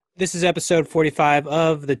This is episode 45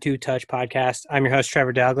 of the Two Touch podcast. I'm your host,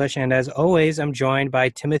 Trevor Dalglish, and as always, I'm joined by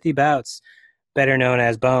Timothy Bouts, better known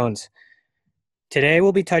as Bones. Today,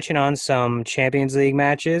 we'll be touching on some Champions League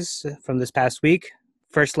matches from this past week.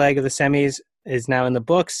 First leg of the semis is now in the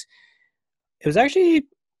books. It was actually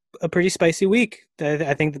a pretty spicy week.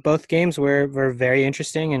 I think that both games were very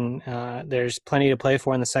interesting, and there's plenty to play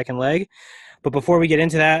for in the second leg. But before we get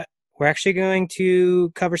into that, we're actually going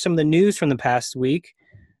to cover some of the news from the past week.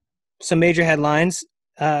 Some major headlines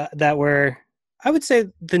that were, I would say,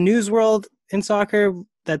 the news world in soccer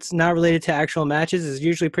that's not related to actual matches is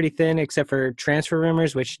usually pretty thin, except for transfer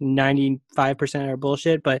rumors, which 95% are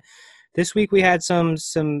bullshit. But this week we had some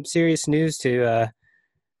serious news to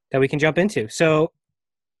that we can jump into. So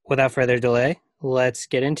without further delay, let's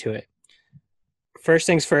get into it. First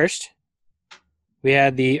things first, we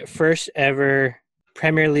had the first ever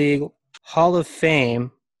Premier League Hall of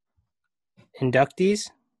Fame inductees,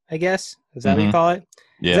 I guess. Is that what you call it?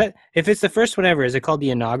 Yeah. If it's the first one ever, is it called the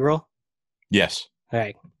inaugural? Yes. All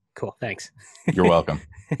right. Cool. Thanks. You're welcome.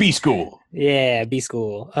 B school. Yeah, B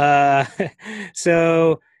school.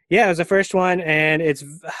 So yeah, it was the first one, and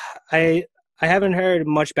I haven't heard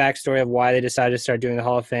much backstory of why they decided to start doing the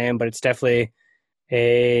Hall of Fame, but it's definitely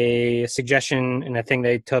a suggestion and a thing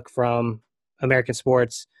they took from American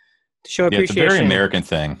sports to show appreciation. Yeah, it's a very American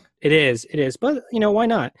thing. It is. But, why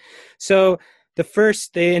not? So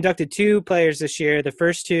they inducted two players this year. The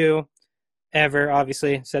first two ever,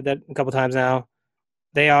 obviously, said that a couple times now.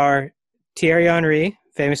 They are Thierry Henry,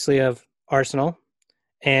 famously of Arsenal,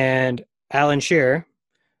 and Alan Shearer,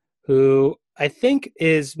 who I think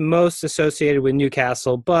is most associated with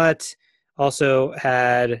Newcastle, but also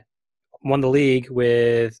had won the league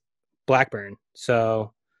with Blackburn.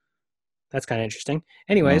 So that's kind of interesting.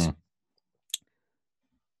 Anyways,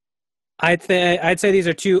 I'd say these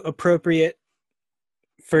are two appropriate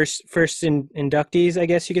first inductees, I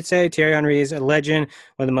guess you could say. Thierry Henry is a legend,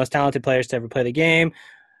 one of the most talented players to ever play the game.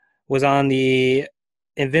 Was on the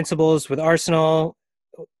Invincibles with Arsenal.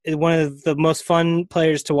 One of the most fun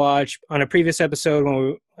players to watch. On a previous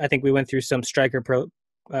episode, I think we went through some striker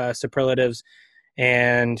superlatives,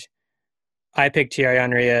 and I picked Thierry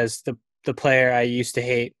Henry as the player I used to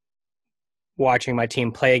hate watching my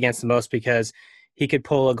team play against the most, because he could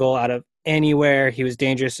pull a goal out of anywhere. He was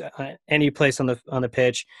dangerous any place on the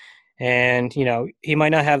pitch, and he might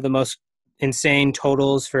not have the most insane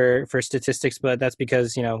totals for statistics, but that's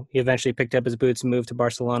because he eventually picked up his boots and moved to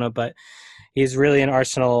Barcelona. But he's really an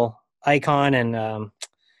Arsenal icon, and I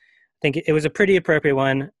think it was a pretty appropriate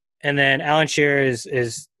one. And then Alan Shearer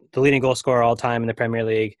is the leading goal scorer all time in the Premier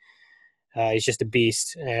League. He's just a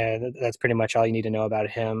beast, and that's pretty much all you need to know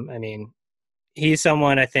about him. I mean, he's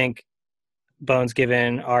someone, I think, Bones,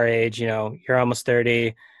 given our age, you're almost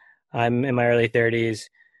 30. I'm in my early 30s.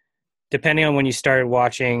 Depending on when you started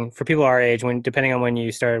watching, for people our age, depending on when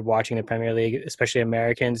you started watching the Premier League, especially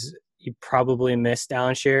Americans, you probably missed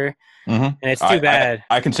Alan Shearer. Mm-hmm. And it's too bad.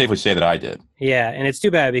 I can safely say that I did. Yeah, and it's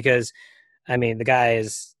too bad because, I mean, the guy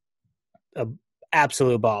is an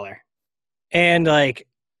absolute baller. And,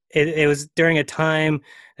 it was during a time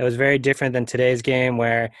that was very different than today's game,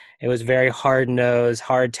 where it was very hard-nosed,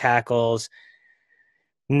 hard tackles,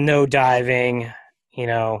 no diving. He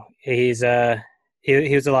was a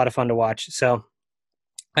lot of fun to watch. So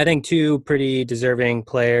I think two pretty deserving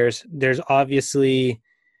players. There's obviously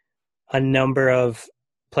a number of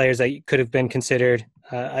players that could have been considered.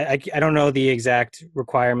 I don't know the exact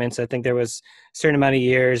requirements. I think there was a certain amount of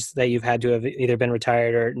years that you've had to have either been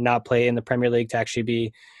retired or not play in the Premier League to actually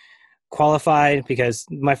be qualified, because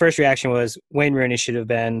my first reaction was Wayne Rooney should have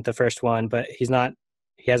been the first one, but he's not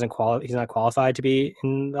qualified to be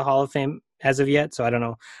in the Hall of Fame as of yet. So I don't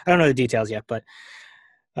know the details yet, but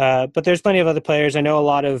there's plenty of other players. I know a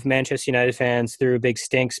lot of Manchester United fans threw big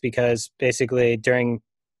stinks because basically during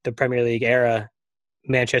the Premier League era,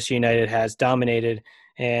 Manchester United has dominated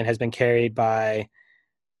and has been carried by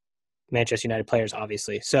Manchester United players,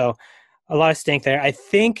 obviously. So a lot of stink there. I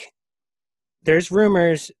think there's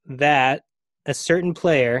rumors that a certain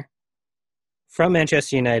player from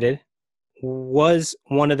Manchester United was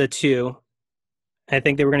one of the two. I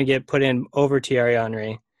think they were going to get put in over Thierry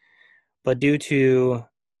Henry, but due to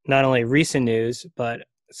not only recent news, but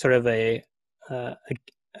sort of a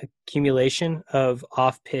accumulation of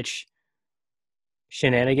off-pitch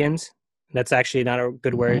shenanigans. That's actually not a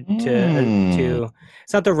good word to.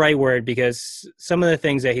 It's not the right word, because some of the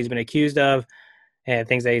things that he's been accused of and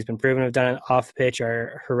things that he's been proven to have done off pitch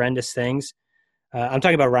are horrendous things. I'm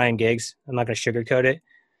talking about Ryan Giggs. I'm not going to sugarcoat it.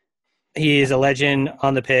 He is a legend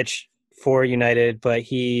on the pitch for United, but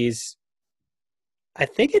he's I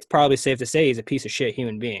think it's probably safe to say he's a piece of shit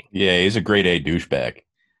human being. Yeah, he's a grade A douchebag.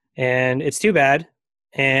 And it's too bad.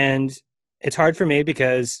 And it's hard for me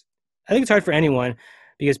because I think it's hard for anyone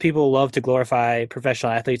because people love to glorify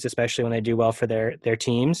professional athletes, especially when they do well for their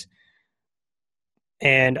teams.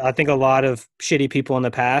 And I think a lot of shitty people in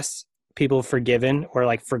the past, people have forgiven or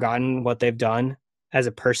like forgotten what they've done as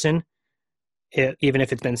a person, even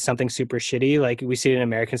if it's been something super shitty. Like we see it in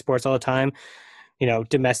American sports all the time,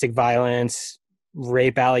 domestic violence,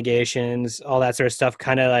 rape allegations, all that sort of stuff.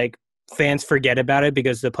 Kind of like fans forget about it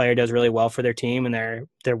because the player does really well for their team and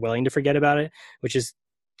they're willing to forget about it, which is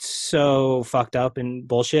so fucked up and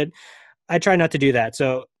bullshit. I try not to do that.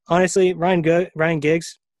 So honestly, Ryan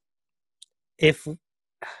Giggs, if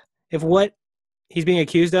what he's being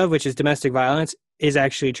accused of, which is domestic violence, is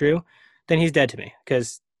actually true, then he's dead to me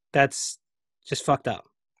because that's just fucked up.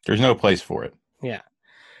 There's no place for it. Yeah.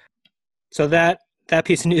 So that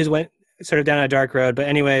piece of news went sort of down a dark road. But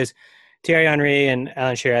anyways, Thierry Henry and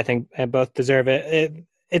Alan Shearer, I think, both deserve it.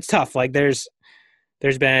 It's tough. Like there's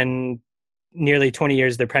been nearly 20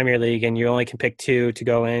 years of the Premier League, and you only can pick two to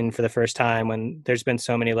go in for the first time when there's been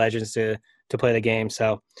so many legends to play the game.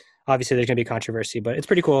 So obviously there's going to be controversy, but it's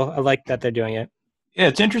pretty cool. I like that they're doing it. Yeah,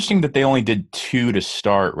 it's interesting that they only did two to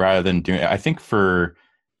start rather than doing. I think for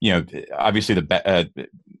obviously the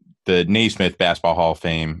Naismith Basketball Hall of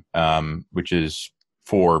Fame, which is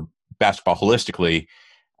for basketball holistically,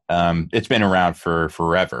 it's been around for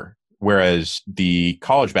forever. Whereas the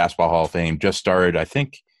College Basketball Hall of Fame just started, I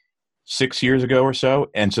think, 6 years ago or so,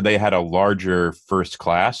 and so they had a larger first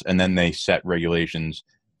class, and then they set regulations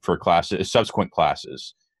for subsequent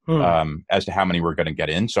classes. As to how many we're going to get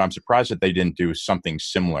in. So I'm surprised that they didn't do something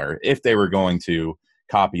similar if they were going to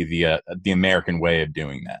copy the American way of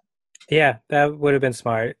doing that. Yeah, that would have been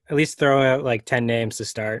smart. At least throw out like 10 names to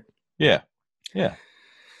start. Yeah.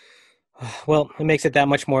 Well, it makes it that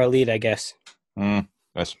much more elite, I guess. I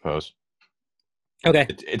suppose. Okay.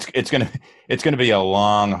 It's gonna be a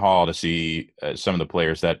long haul to see some of the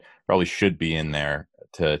players that probably should be in there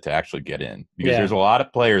to actually get in, because there's a lot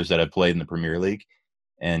of players that have played in the Premier League.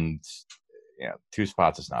 And 2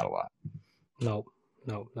 spots is not a lot. No.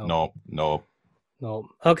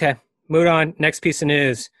 Okay, move on. Next piece of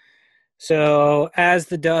news. So as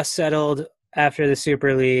the dust settled after the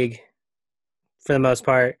Super League, for the most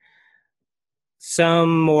part,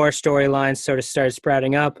 some more storylines sort of started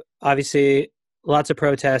sprouting up. Obviously, lots of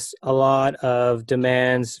protests, a lot of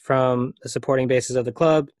demands from the supporting bases of the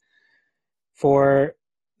club for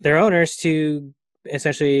their owners to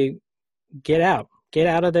essentially get out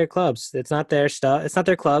of their clubs. It's not their stuff. It's not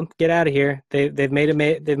their club. Get out of here. They've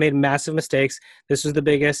made massive mistakes. This was the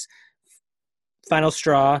biggest final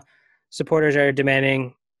straw. Supporters are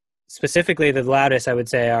demanding, specifically the loudest, I would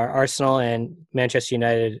say, are Arsenal and Manchester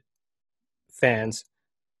United fans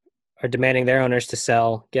are demanding their owners to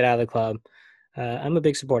sell, get out of the club. I'm a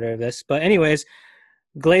big supporter of this. But anyways,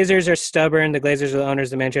 Glazers are stubborn. The Glazers are the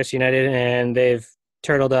owners of Manchester United, and they've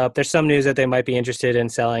turtled up. There's some news that they might be interested in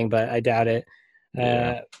selling, but I doubt it.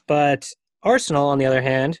 But Arsenal, on the other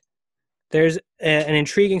hand, there's an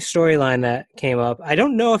intriguing storyline that came up. I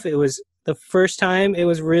don't know if it was the first time it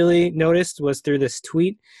was really noticed was through this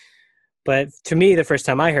tweet, but to me, the first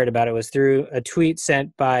time I heard about it was through a tweet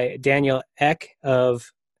sent by Daniel Ek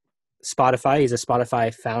of Spotify. He's a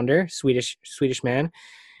Spotify founder, Swedish man.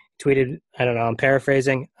 Tweeted, I don't know, I'm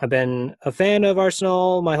paraphrasing. I've been a fan of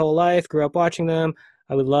Arsenal my whole life, grew up watching them.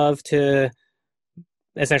 I would love to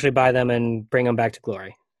essentially buy them and bring them back to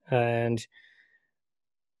glory. And,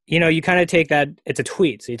 you kind of take that, it's a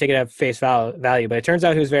tweet, so you take it at face value, but it turns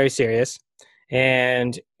out he was very serious,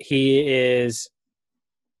 and he is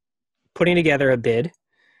putting together a bid.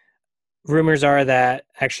 Rumors are that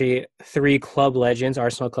actually 3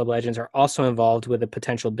 Arsenal club legends, are also involved with a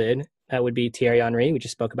potential bid. That would be Thierry Henry, we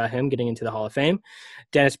just spoke about him getting into the Hall of Fame,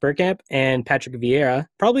 Dennis Bergkamp, and Patrick Vieira,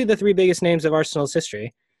 probably the 3 biggest names of Arsenal's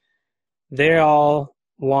history. They all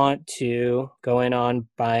want to go in on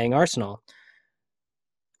buying Arsenal.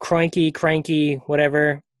 Cranky,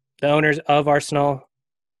 whatever, the owners of Arsenal,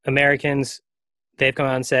 Americans, they've come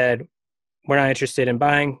out and said, we're not interested in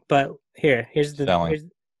buying, but here's the... Selling.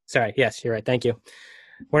 Sorry, yes, you're right, thank you.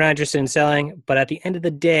 We're not interested in selling, but at the end of the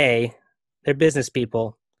day, they're business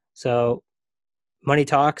people. So money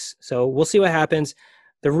talks. So we'll see what happens.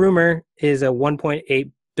 The rumor is a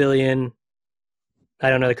 1.8 billion, I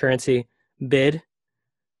don't know the currency, bid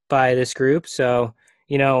by this group. So,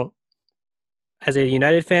 as a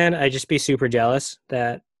United fan, I'd just be super jealous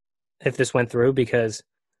that if this went through, because,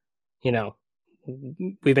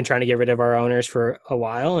 we've been trying to get rid of our owners for a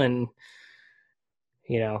while, and,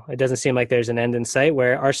 it doesn't seem like there's an end in sight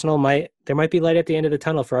where there might be light at the end of the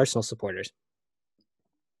tunnel for Arsenal supporters.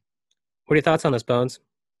 What are your thoughts on this, Bones?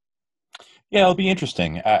 Yeah, it'll be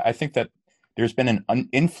interesting. I think that there's been an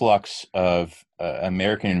influx of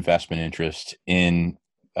American investment interest in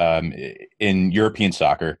European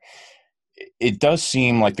soccer. It does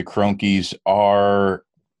seem like the Kroenkes are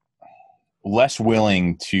less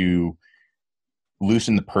willing to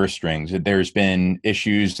loosen the purse strings. There's been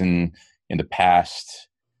issues in the past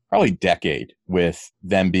probably decade with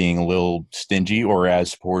them being a little stingy, or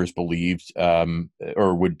as supporters believed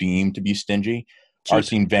or would deem to be stingy. Cheap.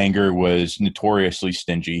 Arsene Wenger was notoriously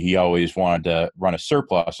stingy. He always wanted to run a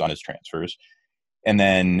surplus on his transfers. And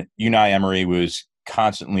then Unai Emery was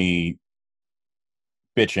constantly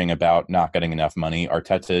bitching about not getting enough money.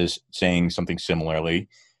 Arteta is saying something similarly.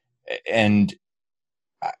 And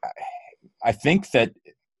I think that,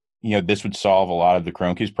 this would solve a lot of the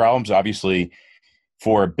Kroenke's problems. Obviously,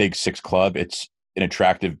 for a big six club, it's an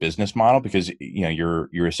attractive business model because you're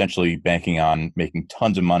essentially banking on making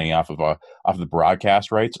tons of money off of the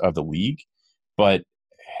broadcast rights of the league. But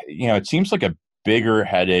it seems like a bigger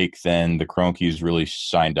headache than the Kroenkes really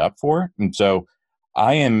signed up for, and so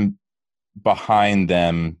I am behind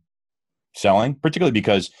them selling, particularly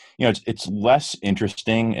because it's less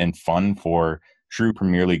interesting and fun for true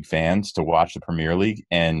Premier League fans to watch the Premier League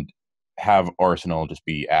and have Arsenal just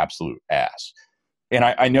be absolute ass. And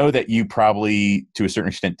I know that you probably, to a certain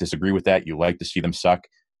extent, disagree with that. You like to see them suck,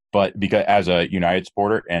 but because as a United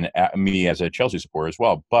supporter and me as a Chelsea supporter as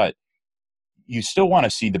well, but you still want to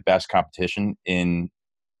see the best competition in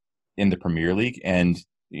the Premier League. And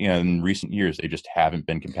in recent years, they just haven't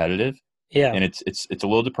been competitive. Yeah, and it's a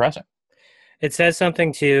little depressing. It says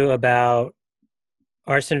something too about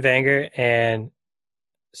Arsene Wenger and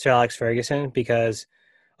Sir Alex Ferguson, because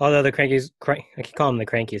although the Kroenkes, I keep calling them the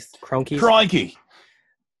Kroenkes.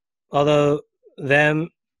 Although they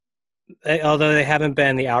haven't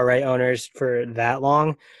been the outright owners for that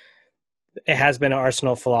long, it has been an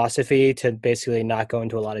Arsenal philosophy to basically not go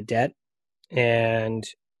into a lot of debt and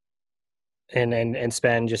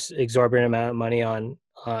spend just exorbitant amount of money on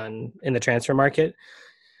in the transfer market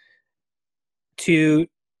to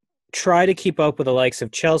try to keep up with the likes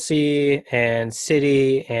of Chelsea and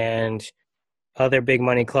City and other big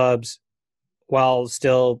money clubs while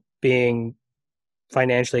still being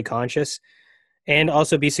financially conscious and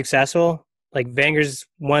also be successful. Like Wenger's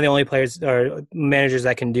one of the only players or managers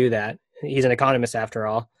that can do that. He's an economist after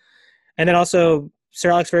all. And then also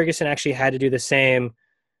Sir Alex Ferguson actually had to do the same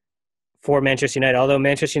for Manchester United, although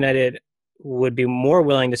Manchester United would be more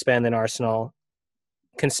willing to spend than Arsenal,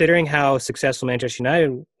 considering how successful Manchester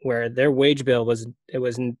United were. Their wage bill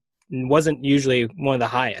wasn't usually one of the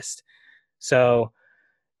highest. So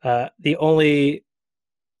the only,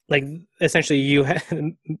 like, essentially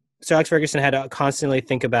Sir Alex Ferguson had to constantly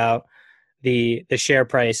think about the share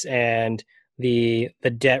price and the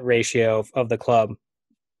debt ratio of the club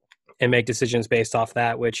and make decisions based off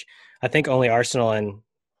that, which I think only Arsenal and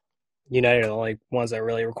United are the only ones that are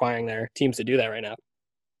really requiring their teams to do that right now,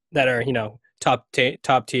 that are,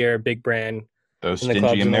 top tier, big brand. Those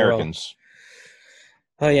stingy Americans.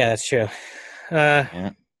 Oh yeah, that's true.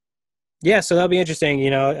 Yeah, so that'll be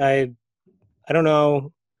interesting. I don't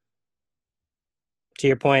know. To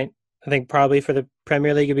your point, I think probably for the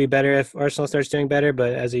Premier League it'd be better if Arsenal starts doing better,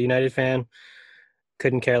 but as a United fan,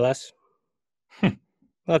 couldn't care less.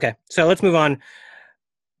 Okay, so let's move on.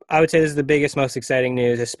 I would say this is the biggest, most exciting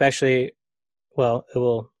news, especially, well, it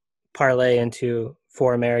will parlay into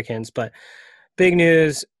for Americans, but big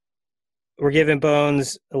news. We're giving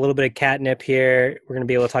Bones a little bit of catnip here. We're going to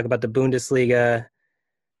be able to talk about the Bundesliga.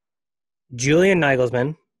 Julian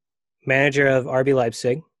Nagelsmann, manager of RB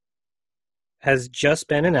Leipzig, has just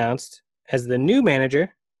been announced as the new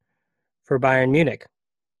manager for Bayern Munich.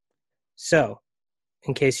 So,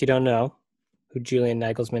 in case you don't know who Julian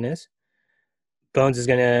Nagelsmann is, Bones is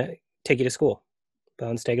going to take you to school.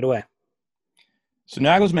 Bones, take it away. So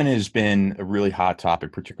Nagelsmann has been a really hot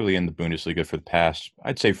topic, particularly in the Bundesliga for the past,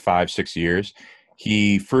 I'd say 5-6 years.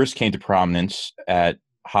 He first came to prominence at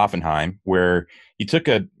Hoffenheim, where he took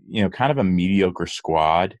a kind of a mediocre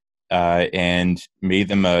squad and made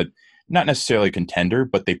them a not necessarily a contender,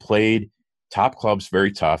 but they played top clubs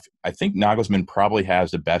very tough. I think Nagelsmann probably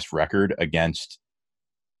has the best record against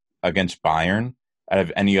Bayern out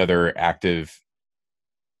of any other active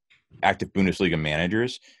Bundesliga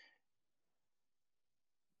managers.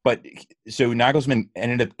 But so Nagelsmann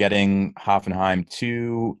ended up getting Hoffenheim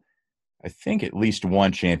to, I think, at least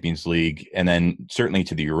one Champions League, and then certainly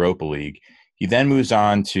to the Europa League. He then moves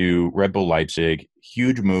on to Red Bull Leipzig.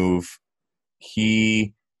 Huge move.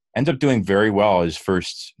 He ends up doing very well his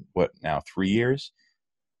first, 3 years.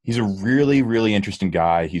 He's a really, really interesting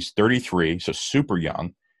guy. He's 33, so super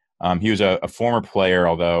young. He was a former player,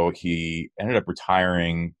 although he ended up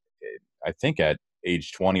retiring, I think, at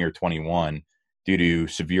age 20 or 21 due to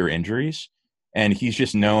severe injuries. And he's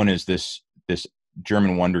just known as this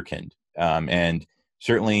German wonderkind, and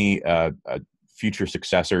certainly a future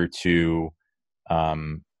successor to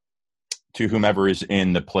whomever is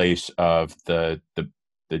in the place of the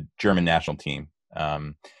German national team.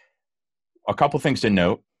 A couple things to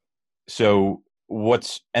note. So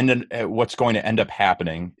what's going to end up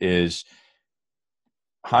happening is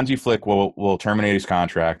Hansi Flick will terminate his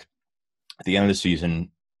contract at the end of the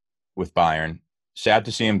season with Bayern. Sad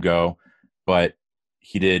to see him go, but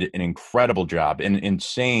he did an incredible job, an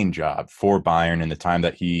insane job for Bayern in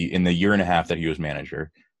the year and a half that he was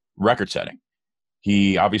manager, record setting.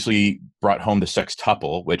 He obviously brought home the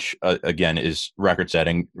sextuple, which again is record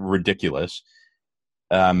setting, ridiculous.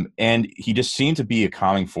 And he just seemed to be a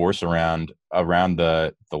calming force around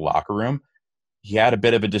the locker room. He had a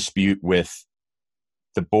bit of a dispute with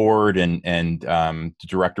the board and the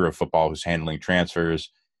director of football who's handling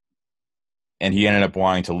transfers, and he ended up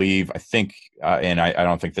wanting to leave. I think, and I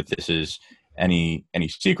don't think that this is any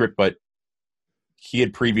secret, but he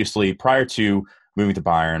had previously, prior to moving to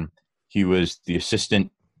Bayern, he was the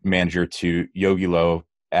assistant manager to Jogi Löw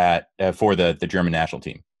for the German national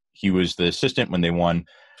team. He was the assistant when they won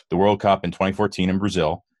the World Cup in 2014 in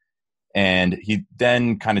Brazil. And he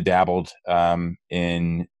then kind of dabbled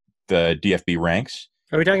in the DFB ranks.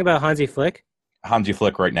 Are we talking about Hansi Flick? Hansi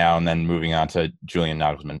Flick right now, and then moving on to Julian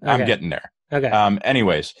Nagelsmann. Okay. I'm getting there. Okay.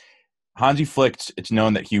 Anyways, Hansi Flick, it's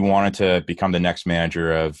known that he wanted to become the next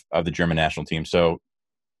manager of the German national team. So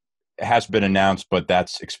it has been announced, but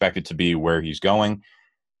that's expected to be where he's going.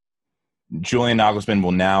 Julian Nagelsmann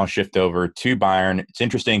will now shift over to Bayern. It's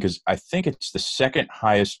interesting because I think it's the second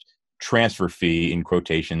highest transfer fee, in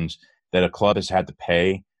quotations, that a club has had to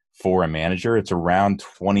pay for a manager. It's around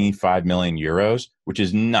 25 million euros, which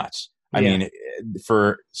is nuts. Yeah. I mean,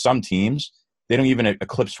 for some teams, they don't even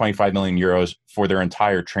eclipse 25 million euros for their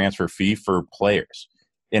entire transfer fee for players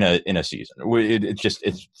in a season.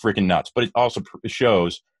 It's freaking nuts. But it also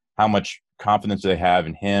shows how much confidence they have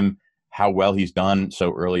in him, how well he's done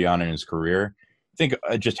so early on in his career. I think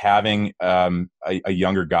just having a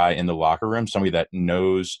younger guy in the locker room, somebody that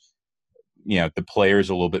knows, the players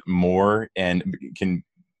a little bit more and can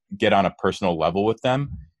get on a personal level with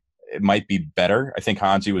them, it might be better. I think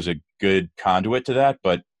Hansi was a good conduit to that,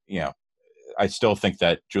 but I still think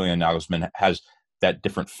that Julian Nagelsmann has that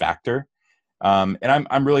different factor, and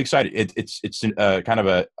I'm really excited. It's kind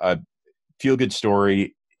of a feel good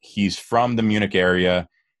story. He's from the Munich area.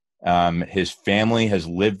 His family has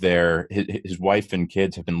lived there. His wife and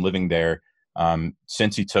kids have been living there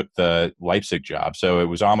since he took the Leipzig job. So it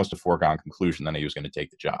was almost a foregone conclusion that he was going to take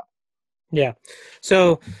the job. Yeah.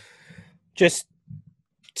 So just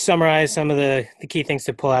summarize some of the key things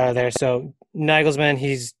to pull out of there. So Nagelsmann,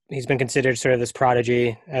 he's been considered sort of this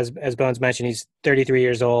prodigy. As Bones mentioned, he's 33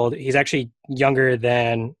 years old. He's actually younger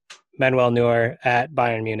than Manuel Neuer at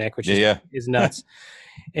Bayern Munich, which is nuts.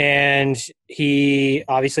 And he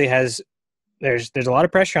obviously there's a lot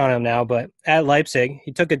of pressure on him now, but at Leipzig,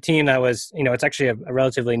 he took a team that was, it's actually a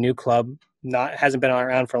relatively new club, hasn't been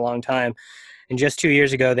around for a long time. And just 2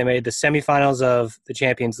 years ago, they made the semifinals of the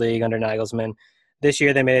Champions League under Nagelsmann. This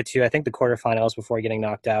year, they made it to, I think, the quarterfinals before getting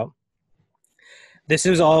knocked out. This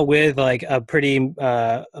was all with like a pretty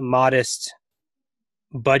modest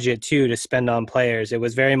budget too to spend on players. It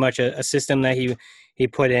was very much a system that he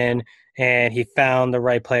put in, and he found the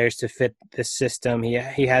right players to fit the system. He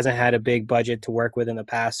hasn't had a big budget to work with in the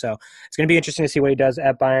past, so it's going to be interesting to see what he does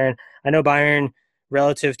at Bayern. I know Bayern,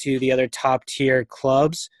 relative to the other top tier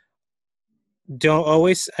clubs, don't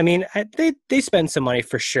always. I mean, they spend some money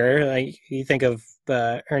for sure. Like you think of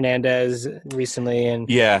Hernandez recently, and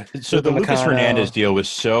so the Lucas Hernandez deal was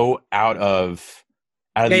so out of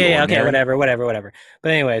the ordinary. Okay, whatever.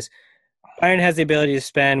 But anyways, Bayern has the ability to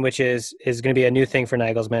spend, which is going to be a new thing for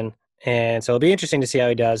Nagelsmann. And so it'll be interesting to see how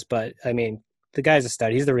he does. But, I mean, the guy's a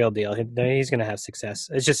stud. He's the real deal. He's going to have success.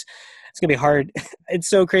 It's going to be hard. It's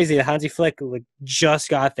so crazy that Hansi Flick just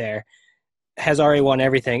got there, has already won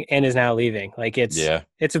everything, and is now leaving. Like,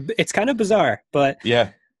 it's kind of bizarre. But,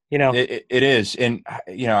 it is. And,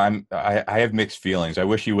 I have mixed feelings. I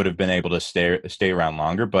wish he would have been able to stay around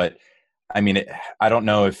longer. But, I mean, I don't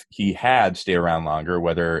know if he had stayed around longer,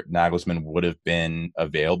 whether Nagelsmann would have been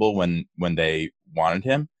available when they wanted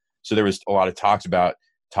him. So there was a lot of talks about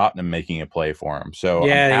Tottenham making a play for him. So I'm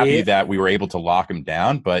happy that we were able to lock him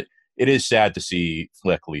down, but it is sad to see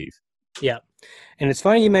Flick leave. Yeah. And it's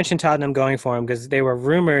funny you mentioned Tottenham going for him because they were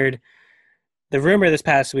rumored. The rumor this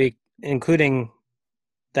past week, including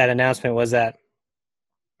that announcement, was that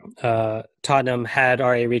Tottenham had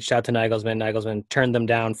already reached out to Nagelsmann. Nagelsmann turned them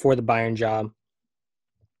down for the Bayern job.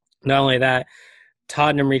 Not only that,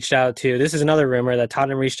 Tottenham reached out to. This is another rumor that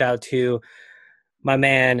Tottenham reached out to my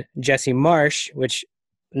man Jesse Marsch, which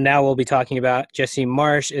now we'll be talking about. Jesse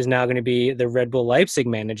Marsch is now going to be the Red Bull Leipzig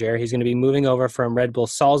manager. He's going to be moving over from Red Bull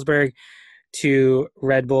Salzburg to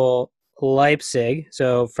Red Bull Leipzig.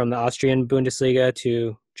 So from the Austrian Bundesliga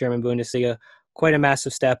to German Bundesliga, quite a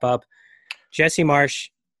massive step up. Jesse Marsch,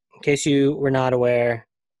 in case you were not aware,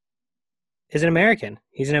 is an American.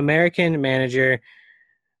 He's an American manager.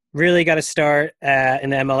 Really got to start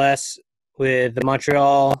in the MLS with the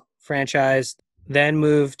Montreal franchise, then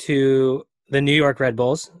moved to the New York Red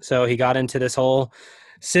Bulls. So he got into this whole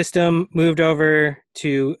system, moved over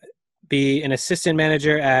to be an assistant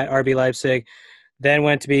manager at RB Leipzig, then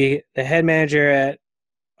went to be the head manager at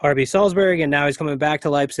RB Salzburg, and now he's coming back to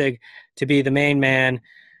Leipzig to be the main man.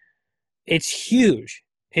 It's huge.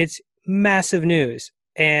 It's massive news.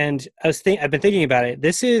 And I've been thinking about it.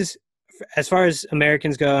 This is, as far as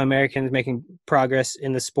Americans go, Americans making progress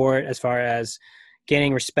in the sport as far as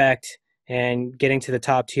gaining respect and getting to the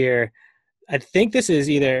top tier. I think this is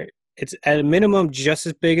it's at a minimum just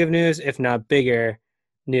as big of news, if not bigger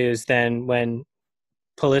news than when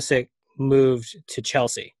Pulisic moved to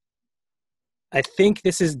Chelsea. I think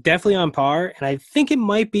this is definitely on par, and I think it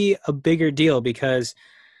might be a bigger deal because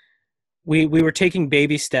we were taking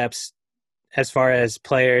baby steps as far as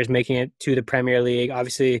players making it to the Premier League.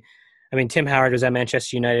 Obviously, I mean, Tim Howard was at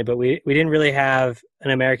Manchester United, but we didn't really have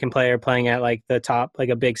an American player playing at like the top, like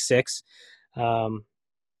a big six.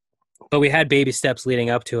 But we had baby steps leading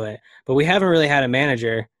up to it. But we haven't really had a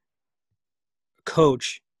manager,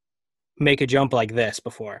 coach, make a jump like this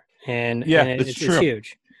before. And it's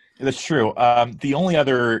huge. That's true. The only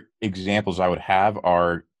other examples I would have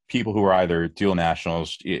are people who are either dual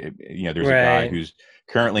nationals. There's a guy who's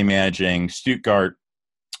currently managing Stuttgart,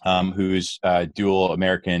 who's dual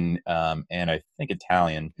American and I think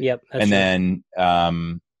Italian. Yep. And then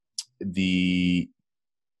the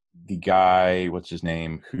guy, what's his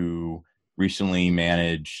name, who recently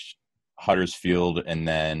managed Huddersfield and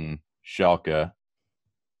then Schalke,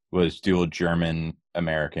 was dual German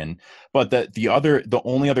American. But the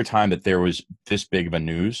only other time that there was this big of a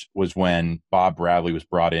news was when Bob Bradley was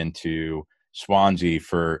brought into Swansea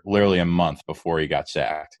for literally a month before he got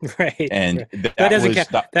sacked. Right. And that doesn't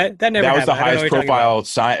count. That never that was happened. the highest profile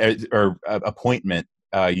appointment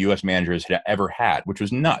U.S. managers had ever had, which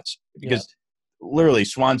was nuts because literally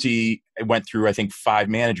Swansea went through, I think, 5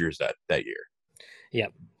 managers that year.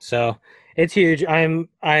 Yep. So it's huge. I'm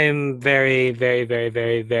very, very, very,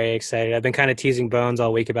 very, very excited. I've been kind of teasing Bones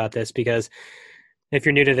all week about this because if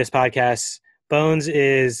you're new to this podcast, Bones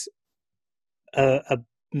is the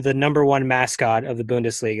number one mascot of the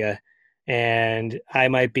Bundesliga. And I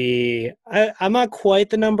might be, I'm not quite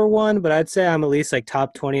the number one, but I'd say I'm at least like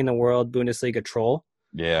top 20 in the world Bundesliga troll.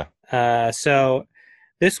 Yeah. So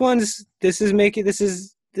this is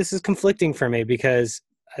conflicting for me because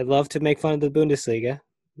I love to make fun of the Bundesliga,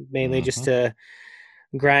 mainly just to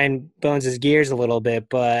grind Bones' gears a little bit,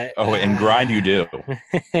 but and grind you do.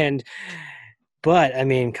 But I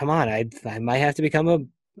mean, come on, I might have to become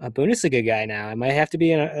a Bundesliga guy now. I might have to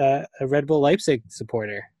be a Red Bull Leipzig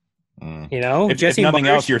supporter. If nothing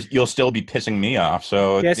else, you'll still be pissing me off.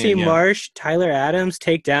 So Jesse Marsch, Tyler Adams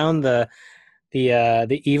take down the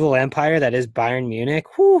evil empire that is Bayern Munich.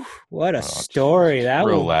 Whew, what a story that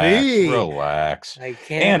will be. Relax. I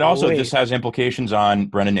can't And also, wait. this has implications on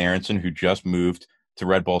Brendan Aronson, who just moved to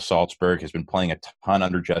Red Bull Salzburg, has been playing a ton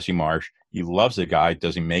under Jesse Marsch. He loves the guy.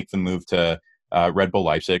 Does he make the move to Red Bull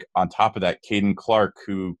Leipzig? On top of that, Caden Clark,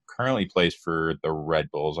 who currently plays for the Red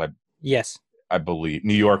Bulls, I believe,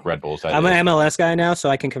 New York Red Bulls. I'm an MLS guy now, so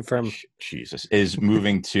I can confirm. Jesus, is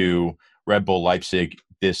moving to Red Bull Leipzig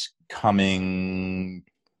this coming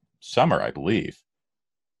summer, I believe.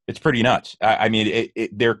 It's pretty nuts. I mean,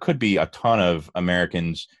 there could be a ton of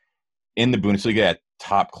Americans in the Bundesliga at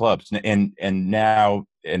top clubs, and now,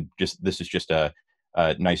 and just this is just a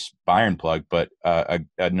nice Bayern plug, but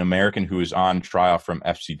an American who is on trial from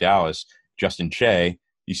FC Dallas, Justin Che.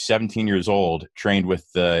 He's 17 years old, trained with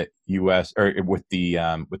the U.S. or with the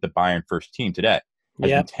Bayern first team today.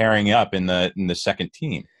 Has been tearing up in the second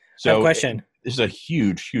team. So I have a question. This is a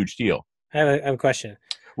huge, huge deal. I have a question.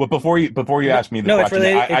 Well, before you ask me the question,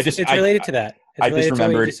 it's related to that. I just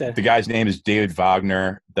remembered the guy's name is David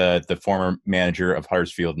Wagner, the former manager of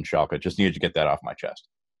Huddersfield and Schalke. Just needed to get that off my chest.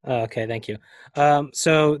 Oh, okay, thank you.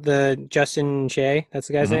 So the Justin Che, that's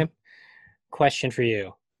the guy's name. question for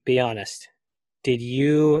you. Be honest. Did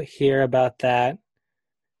you hear about that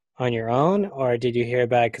on your own, or did you hear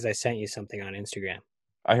about it because I sent you something on Instagram?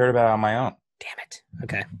 I heard about it on my own. Damn it.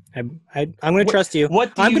 Okay. I'm going to trust you.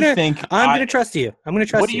 What do you think? I'm going to trust you. I'm going to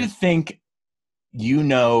trust What do you think you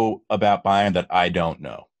know about Bayern that I don't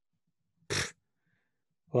know?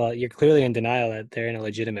 Well, you're clearly in denial that they're in a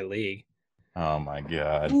legitimate league. Oh my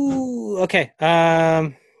god. Ooh, okay.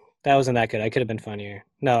 That wasn't that good. I could have been funnier.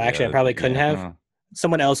 No, actually, I probably couldn't have.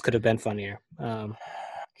 Someone else could have been funnier. I'm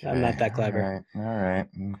not that clever. All right.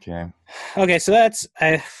 Okay. Okay, so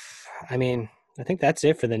I mean, I think that's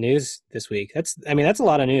it for the news this week. That's a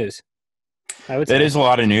lot of news. I would say that is a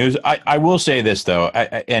lot of news. I will say this though,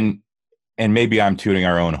 and maybe I'm tooting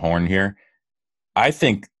our own horn here. I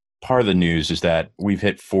think part of the news is that we've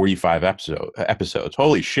hit 45 episodes.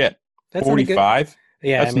 Holy shit. That's 45?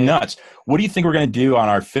 Yeah. That's nuts. What do you think we're going to do on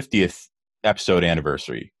our 50th episode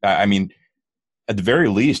anniversary? I mean, at the very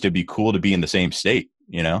least, it'd be cool to be in the same state,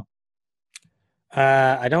 you know?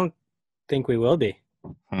 I don't think we will be.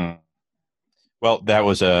 Well, that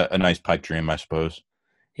was a nice pipe dream, I suppose.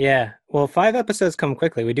 Yeah. Well, 5 episodes come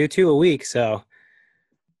quickly. We do 2 a week, so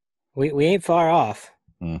we ain't far off.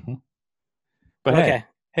 Mm-hmm. But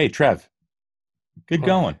hey, Trev, good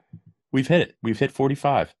going. We've hit it. We've hit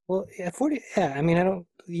 45. Well, yeah, 40. Yeah, I mean,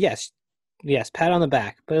 yes, pat on the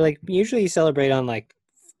back. But like usually you celebrate on like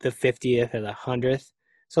the 50th or the 100th.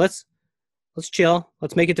 So let's chill.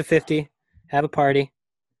 Let's make it to 50. Have a party.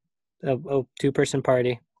 A 2-person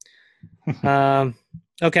party.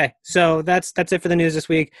 Okay, so that's it for the news this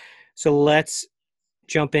week. So let's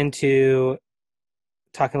jump into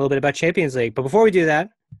talking a little bit about Champions League. But before we do that,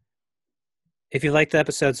 if you liked the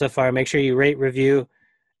episode so far, make sure you rate, review,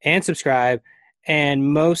 and subscribe.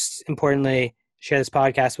 And most importantly, share this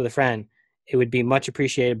podcast with a friend. It would be much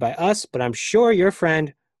appreciated by us, but I'm sure your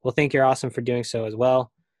friend will think you're awesome for doing so as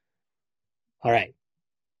well. All right.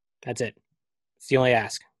 That's it. It's the only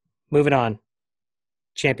ask. Moving on.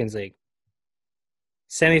 Champions League.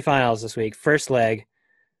 Semifinals this week. First leg.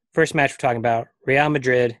 First match we're talking about. Real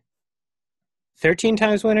Madrid. 13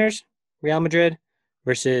 times winners. Real Madrid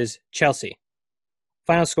versus Chelsea.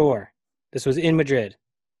 Final score. This was in Madrid.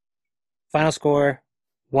 Final score,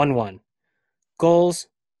 1-1. Goals,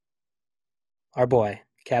 our boy,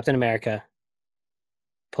 Captain America,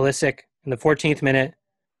 Pulisic in the 14th minute,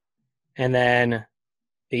 and then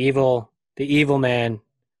the evil man,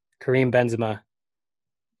 Karim Benzema,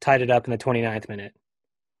 tied it up in the 29th minute.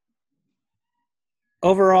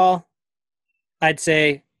 Overall, I'd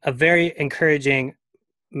say a very encouraging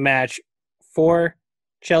match for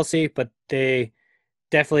Chelsea, but they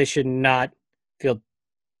definitely should not feel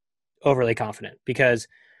overly confident because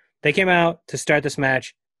they came out to start this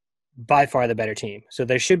match by far the better team. So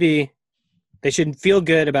they should feel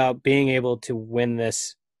good about being able to win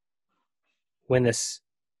this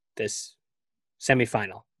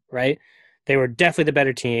semifinal, right? They were definitely the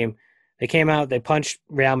better team. They came out, they punched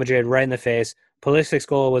Real Madrid right in the face. Pulisic's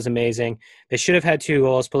goal was amazing. They should have had 2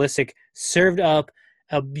 goals. Pulisic served up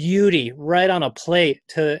a beauty right on a plate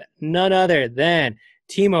to none other than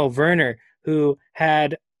Timo Werner, who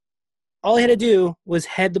had all he had to do was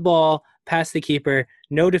head the ball past the keeper,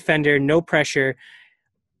 no defender, no pressure.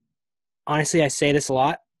 Honestly, I say this a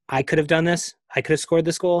lot. I could have done this. I could have scored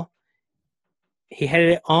this goal. He headed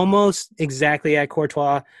it almost exactly at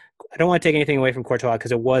Courtois. I don't want to take anything away from Courtois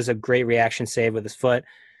because it was a great reaction save with his foot.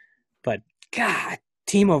 But, God,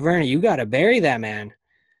 Timo Werner, you got to bury that man.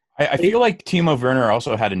 I feel like Timo Werner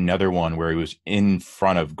also had another one where he was in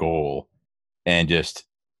front of goal and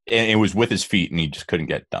it was with his feet and he just couldn't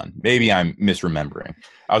get done. Maybe I'm misremembering.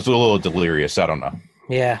 I was a little delirious. I don't know.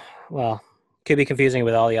 Yeah, well, could be confusing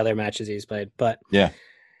with all the other matches he's played. But, yeah,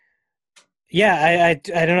 I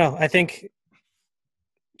don't know. I think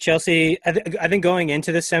Chelsea, I think going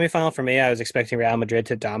into this semifinal for me, I was expecting Real Madrid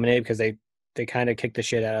to dominate because they kind of kicked the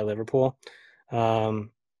shit out of Liverpool.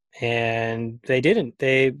 And they didn't.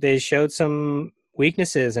 They showed some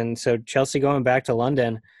weaknesses, and so Chelsea going back to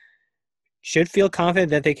London should feel confident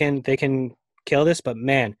that they can kill this. But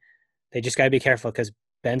man, they just got to be careful because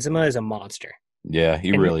Benzema is a monster. Yeah,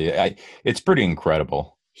 it's pretty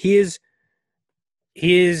incredible. He is.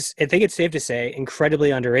 I think it's safe to say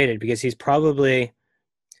incredibly underrated because he's probably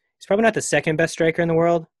not the second best striker in the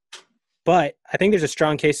world, but I think there's a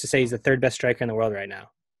strong case to say he's the 3rd best striker in the world right now,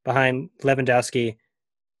 behind Lewandowski,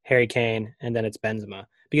 Harry Kane, and then it's Benzema.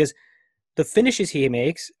 Because the finishes he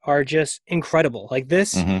makes are just incredible. Like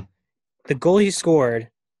this, The goal he scored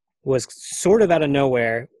was sort of out of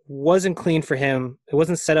nowhere, wasn't clean for him. It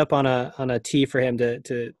wasn't set up on a tee for him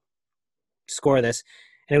to score this.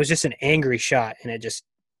 And it was just an angry shot, and it just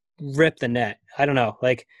rip the net. I don't know.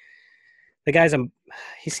 Like the guy's he's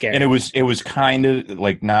And scary. it was kind of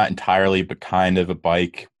like not entirely, but kind of a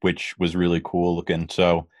bike, which was really cool looking.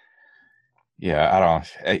 So yeah, I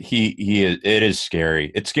don't. He is. It is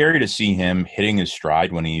scary. It's scary to see him hitting his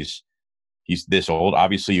stride when he's this old.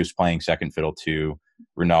 Obviously, he was playing second fiddle to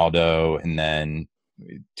Ronaldo, and then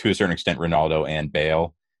to a certain extent, Ronaldo and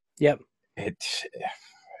Bale. Yep. It's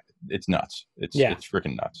it's nuts. Yeah. It's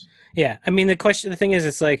freaking nuts. Yeah. I mean, the thing is,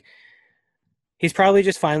 it's like he's probably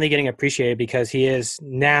just finally getting appreciated because he is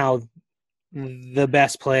now the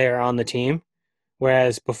best player on the team.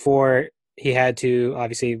 Whereas before he had to,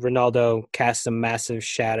 obviously, Ronaldo cast a massive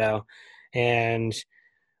shadow, and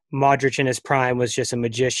Modric in his prime was just a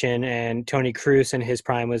magician, and Tony Cruz in his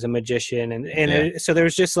prime was a magician. Yeah. So there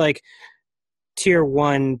was just like tier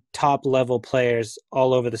one top level players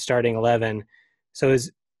all over the starting 11. So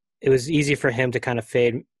it was easy for him to kind of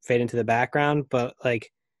fade into the background, but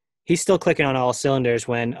like he's still clicking on all cylinders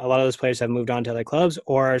when a lot of those players have moved on to other clubs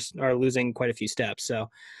or are losing quite a few steps. So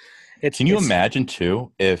Can you it's imagine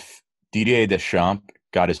too if Didier Deschamps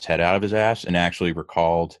got his head out of his ass and actually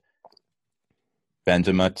recalled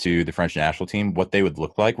Benzema to the French national team, what they would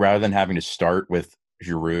look like rather than having to start with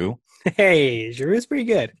Giroud? hey, Giroud's pretty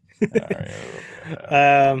good.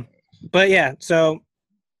 Uh, But yeah, so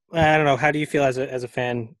I don't know. How do you feel as a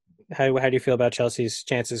fan? How do you feel about Chelsea's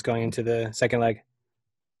chances going into the second leg?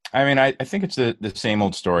 I mean, I think it's the same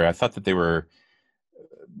old story. I thought that they were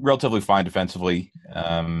relatively fine defensively,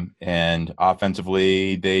 and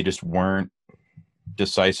offensively, they just weren't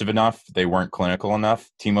decisive enough. They weren't clinical enough.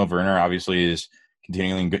 Timo Werner obviously is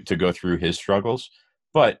continuing to go through his struggles,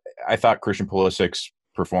 but I thought Christian Pulisic's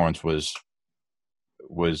performance was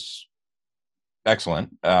excellent.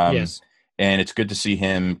 Yes. And it's good to see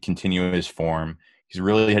him continue his form. He's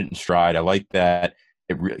really hitting stride. I like that.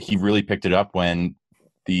 He really picked it up when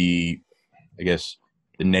the, I guess,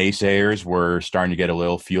 the naysayers were starting to get a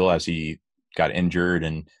little fuel as he got injured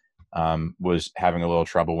and was having a little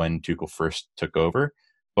trouble when Tuchel first took over.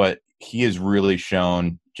 But he has really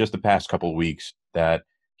shown just the past couple of weeks that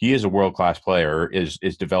he is a world class player, is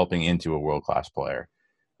developing into a world class player.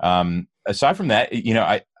 Aside from that,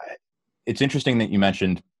 it's interesting that you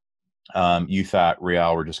mentioned you thought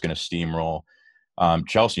Real were just going to steamroll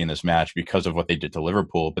Chelsea in this match because of what they did to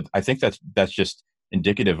Liverpool, but I think that's just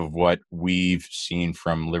indicative of what we've seen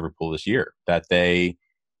from Liverpool this year. That they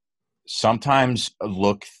sometimes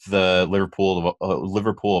look the Liverpool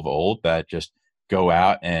of old that just go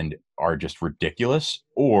out and are just ridiculous,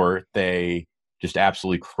 or they just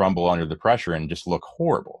absolutely crumble under the pressure and just look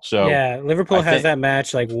horrible. So Yeah, Liverpool I has think that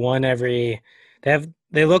match like one every.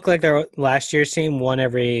 They look like their last year's team one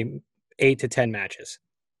every 8 to 10 matches.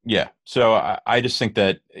 Yeah. So I just think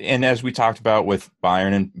that, and as we talked about with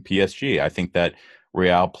Bayern and PSG, I think that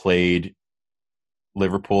Real played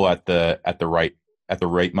Liverpool at the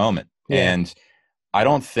right moment, Yeah. and I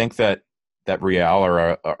don't think that Real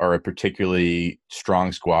are a particularly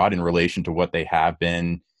strong squad in relation to what they have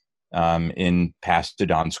been in past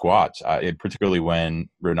Zidane squads, particularly when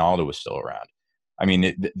Ronaldo was still around. I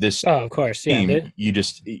mean, this Oh, of course. Yeah. team,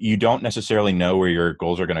 you don't necessarily know where your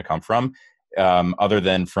goals are going to come from, other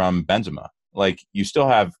than from Benzema. Like you still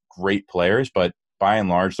have great players, but by and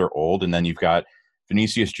large they're old. And then you've got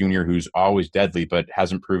Vinicius Jr., who's always deadly but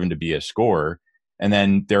hasn't proven to be a scorer. And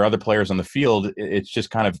then there are other players on the field. It's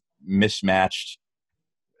just kind of mismatched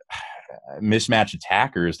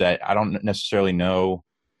attackers that I don't necessarily know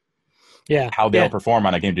Yeah. how they'll Yeah. perform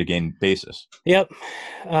on a game to game basis. Yep.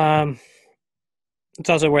 Um, it's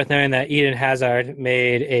also worth noting that Eden Hazard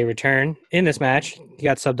made a return in this match. He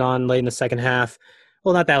got subbed on late in the second half.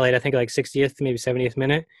 Well, not that late. I think like 60th, maybe 70th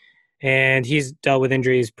minute. And he's dealt with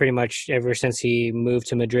injuries pretty much ever since he moved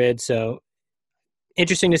to Madrid. So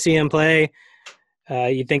interesting to see him play.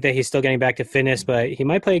 You'd think that he's still getting back to fitness, but he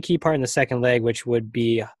might play a key part in the second leg, which would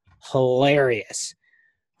be hilarious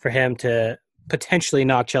for him to potentially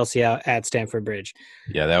knock Chelsea out at Stamford Bridge.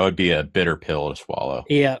 Yeah, that would be a bitter pill to swallow.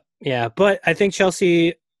 Yeah, yeah. But I think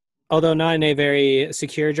Chelsea, although not in a very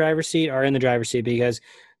secure driver's seat, are in the driver's seat because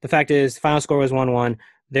the fact is the final score was 1-1.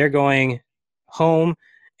 They're going home.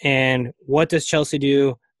 And what does Chelsea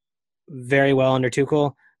do very well under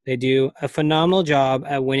Tuchel? They do a phenomenal job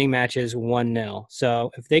at winning matches 1-0. So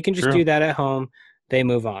if they can just True. do that at home, they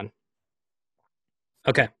move on.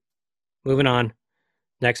 Okay, moving on.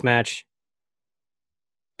 Next match,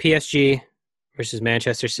 PSG versus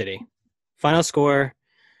Manchester City. Final score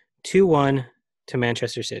 2-1 to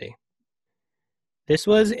Manchester City. This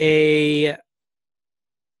was a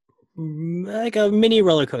mini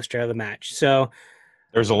roller coaster of a match. So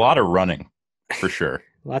There's a lot of running for sure.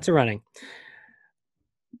 lots of running.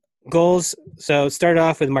 Goals. So it started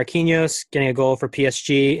off with Marquinhos getting a goal for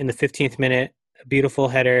PSG in the 15th minute. A beautiful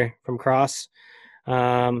header from Cross.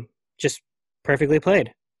 Just perfectly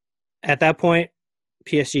played. At that point,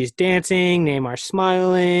 PSG's dancing, Neymar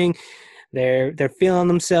smiling. They're feeling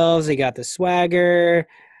themselves. They got the swagger.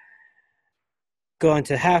 Going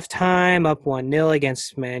to halftime, up 1-0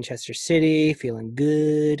 against Manchester City, feeling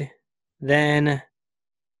good. Then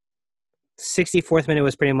 64th minute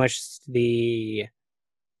was pretty much the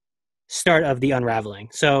start of the unraveling.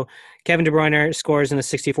 So Kevin De Bruyne scores in the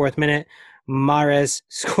 64th minute. Mahrez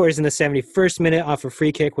scores in the 71st minute off a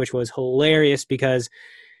free kick, which was hilarious because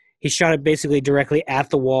he shot it basically directly at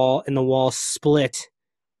the wall, and the wall split.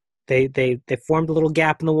 They formed a little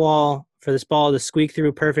gap in the wall for this ball to squeak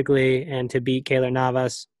through perfectly and to beat Keylor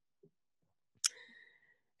Navas.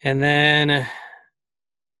 And then I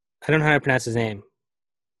don't know how to pronounce his name.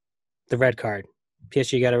 The red card.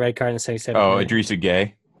 PSG got a red card in the 77th minute. Idrissa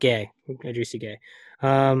Gueye. Idrissa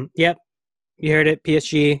Gueye. Yep, you heard it.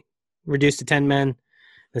 PSG reduced to 10 men in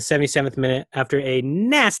the 77th minute after a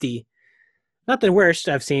nasty, not the worst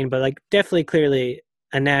I've seen, but like definitely clearly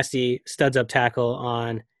a nasty studs up tackle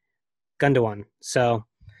on Gundogan. So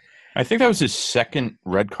I think that was his second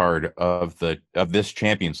red card of this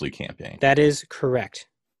Champions League campaign. that is correct.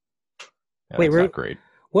 Yeah, wait, not great.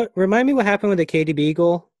 What remind me what happened with the KDB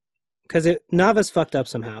goal? Because Navas fucked up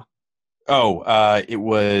somehow. It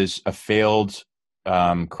was a failed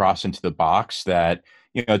cross into the box that,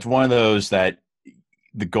 it's one of those that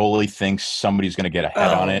the goalie thinks somebody's going to get a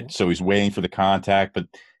head on it, so he's waiting for the contact, but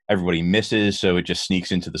everybody misses, so it just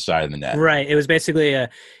sneaks into the side of the net. Right. It was basically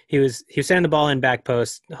he was sending the ball in back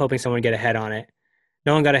post, hoping someone would get a head on it.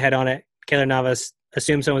 No one got a head on it. Keylor Navas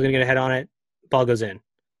assumed someone was going to get a head on it. Ball goes in.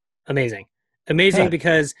 Amazing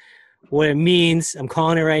because what it means, I'm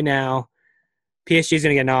calling it right now, PSG is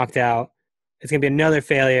going to get knocked out. It's going to be another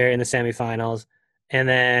failure in the semifinals, and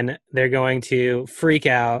then they're going to freak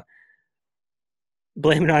out,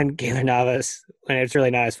 blame it on Keylor Navas when it's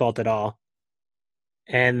really not his fault at all,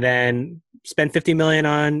 and then spend $50 million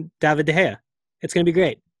on David De Gea. It's going to be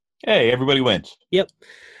great. Hey, everybody wins. Yep.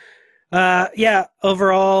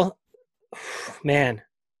 Overall, man,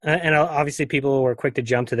 and obviously people were quick to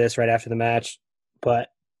jump to this right after the match, but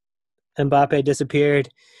Mbappe disappeared.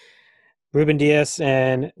 Ruben Dias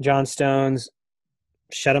and John Stones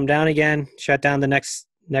shut him down again, shut down the next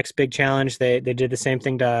big challenge. They did the same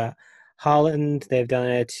thing to Holland. They've done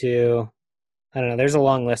it to, I don't know, there's a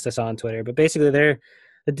long list I saw on Twitter, but basically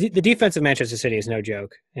the defense of Manchester City is no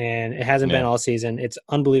joke, and it hasn't been all season. It's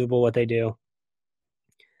unbelievable what they do.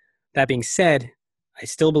 That being said, I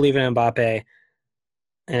still believe in Mbappe,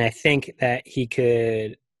 and I think that he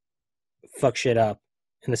could fuck shit up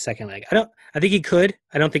in the second leg. I think he could.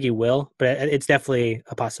 I don't think he will, but it's definitely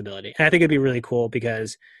a possibility. And I think it'd be really cool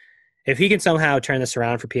because if he can somehow turn this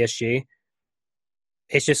around for PSG,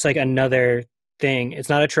 it's just like another thing. It's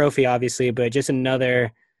not a trophy, obviously, but just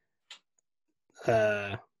another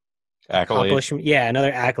accolade. Yeah,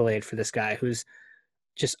 another accolade for this guy who's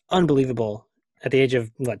just unbelievable at the age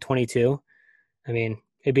of 22. I mean,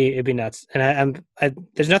 it'd be nuts. And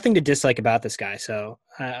there's nothing to dislike about this guy, so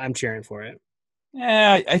I'm cheering for it.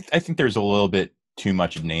 Yeah, I think there's a little bit too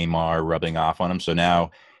much of Neymar rubbing off on him. So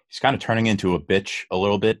now he's kind of turning into a bitch a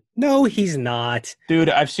little bit. No, he's not. Dude,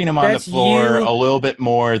 I've seen him on the floor a little bit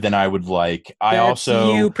more than I would like. That's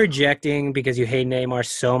you projecting because you hate Neymar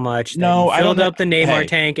so much. No, I filled up the Neymar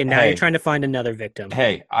tank, and now you're trying to find another victim.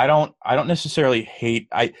 Hey, I don't necessarily hate.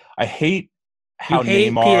 I hate how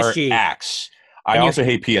Neymar acts. I also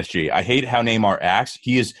hate PSG. I hate how Neymar acts.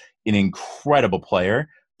 He is an incredible player,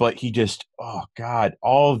 but he just, oh God,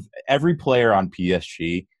 every player on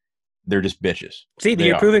PSG, they're just bitches. See,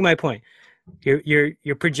 you're proving my point.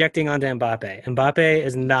 You're projecting onto Mbappe. Mbappe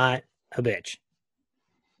is not a bitch.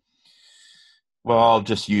 Well, I'll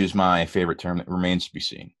just use my favorite term that remains to be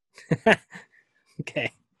seen.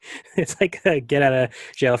 Okay. It's like a get out of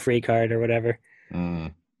jail free card or whatever.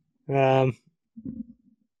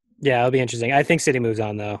 Yeah, it'll be interesting. I think City moves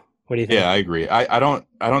on, though. What do you think? Yeah, I agree. I don't.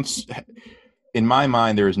 In my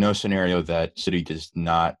mind, there is no scenario that City does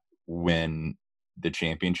not win the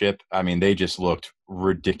championship. I mean, they just looked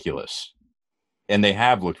ridiculous, and they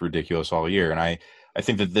have looked ridiculous all year. And I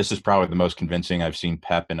think that this is probably the most convincing I've seen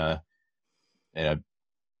Pep in a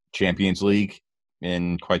Champions League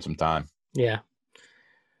in quite some time. Yeah,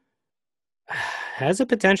 has the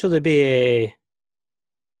potential to be a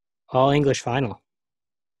all English final.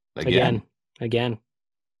 Again.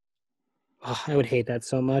 Oh, I would hate that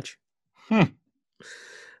so much.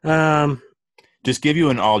 Just give you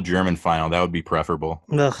an all German final. That would be preferable.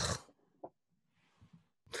 Ugh.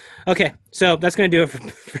 Okay, so that's going to do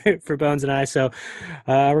it for Bones and I. So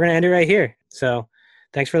we're going to end it right here. So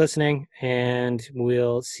thanks for listening, and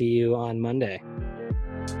we'll see you on Monday.